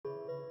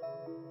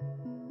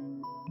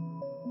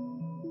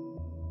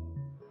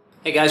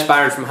Hey guys,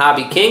 Byron from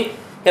HobbyKing.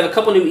 I have a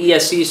couple new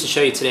ESCs to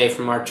show you today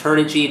from our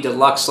Turnigy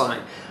Delux line.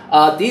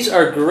 These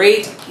are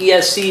great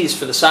ESCs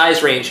for the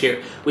size range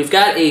here. We've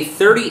got a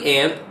 30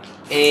 amp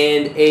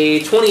and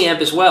a 20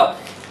 amp as well.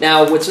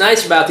 Now what's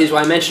nice about these,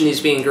 well I mentioned these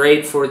being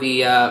great for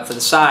the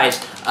size,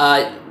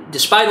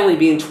 despite only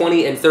being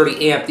 20 and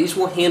 30 amp, these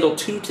will handle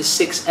 2 to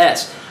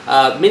 6S.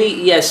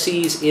 Many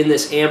ESCs in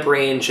this amp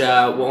range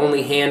will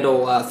only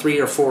handle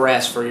 3 or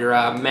 4S for your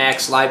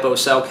max LiPo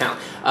cell count,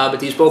 but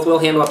these both will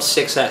handle up to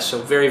 6S, so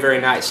very,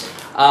 very nice.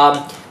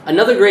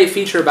 Another great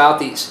feature about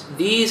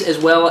these as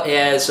well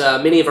as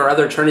many of our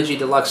other Turnigy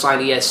Delux line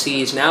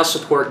ESCs now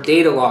support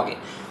data logging.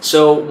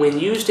 So when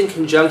used in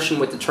conjunction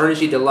with the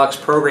Turnigy Delux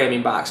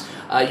programming box,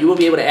 you will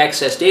be able to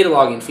access data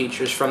logging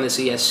features from this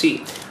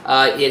ESC.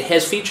 It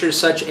has features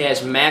such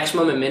as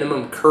maximum and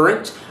minimum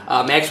current,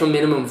 maximum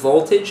minimum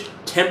voltage,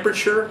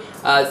 temperature,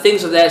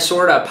 things of that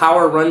sort,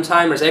 power,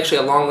 runtime. There's actually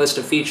a long list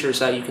of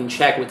features you can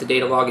check with the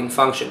data logging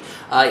function.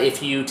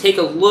 If you take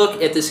a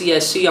look at this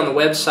ESC on the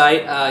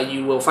website,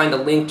 you will find a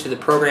link to the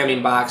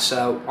programming box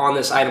on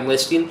this item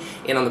listing,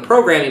 and on the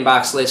programming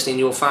box listing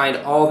you will find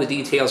all the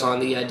details on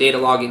the data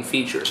logging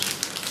features.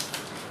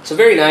 So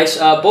very nice.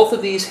 Both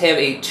of these have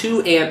a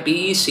 2 amp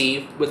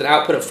BEC with an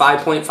output of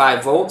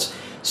 5.5 volts.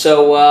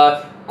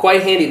 So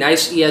quite handy,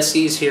 nice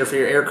ESCs here for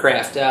your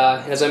aircraft.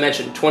 As I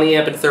mentioned, 20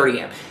 amp and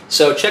 30 amp.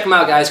 So check them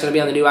out, guys. Going to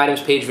be on the new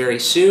items page very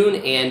soon,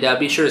 and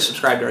be sure to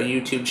subscribe to our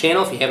YouTube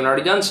channel if you haven't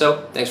already done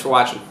so. Thanks for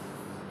watching.